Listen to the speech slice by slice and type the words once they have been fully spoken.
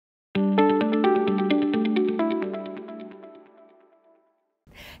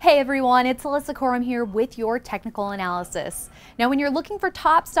Hey everyone, it's Alyssa Corum here with your technical analysis. Now when you're looking for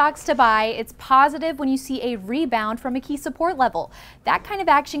top stocks to buy, it's positive when you see a rebound from a key support level. That kind of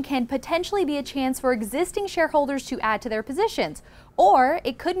action can potentially be a chance for existing shareholders to add to their positions. Or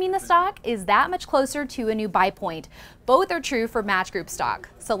it could mean the stock is that much closer to a new buy point. Both are true for Match Group stock.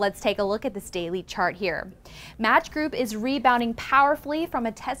 So let's take a look at this daily chart here. Match Group is rebounding powerfully from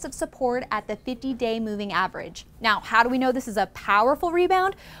a test of support at the 50-day moving average. Now, how do we know this is a powerful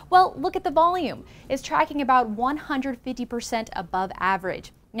rebound? Well, look at the volume. It's tracking about 150% above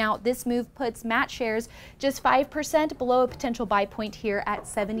average. Now, this move puts Match shares just 5% below a potential buy point here at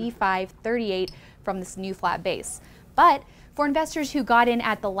 75.38 from this new flat base. But for investors who got in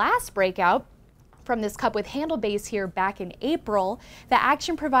at the last breakout from this cup with handle base here back in April, the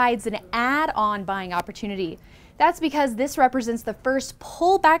action provides an add-on buying opportunity. That's because this represents the first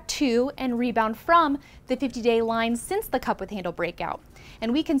pullback to and rebound from the 50-day line since the cup with handle breakout.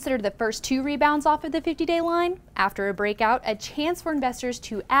 And we consider the first two rebounds off of the 50-day line after a breakout a chance for investors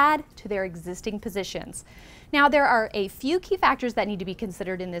to add to their existing positions. Now, there are a few key factors that need to be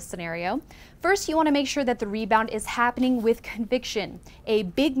considered in this scenario. First, you want to make sure that the rebound is happening with conviction. A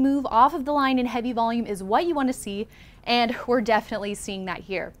big move off of the line in heavy volume is what you want to see, and we're definitely seeing that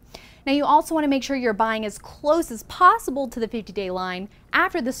here. Now, you also want to make sure you're buying as close as possible to the 50-day line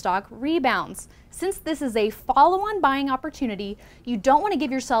after the stock rebounds. Since this is a follow-on buying opportunity, you don't want to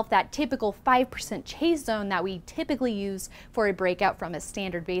give yourself that typical 5% chase zone that we typically use for a breakout from a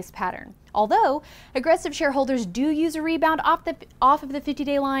standard base pattern. Although, aggressive shareholders do use a rebound off of the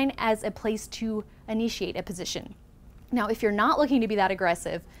 50-day line as a place to initiate a position. Now, if you're not looking to be that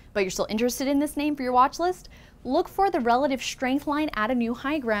aggressive, but you're still interested in this name for your watch list, look for the relative strength line at a new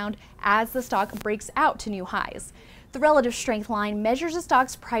high ground as the stock breaks out to new highs. The relative strength line measures a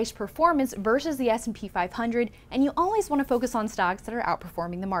stock's price performance versus the S&P 500, and you always want to focus on stocks that are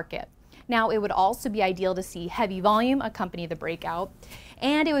outperforming the market. Now, it would also be ideal to see heavy volume accompany the breakout,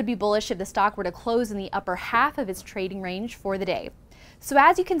 and it would be bullish if the stock were to close in the upper half of its trading range for the day. So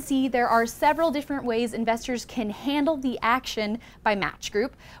as you can see, there are several different ways investors can handle the action by Match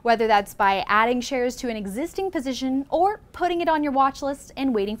Group, whether that's by adding shares to an existing position or putting it on your watch list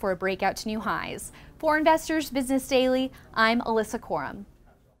and waiting for a breakout to new highs. For Investors Business Daily, I'm Alyssa Corum.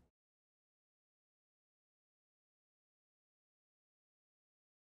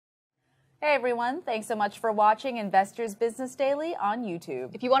 Hey everyone, thanks so much for watching Investors Business Daily on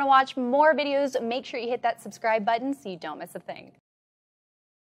YouTube. If you want to watch more videos, make sure you hit that subscribe button so you don't miss a thing.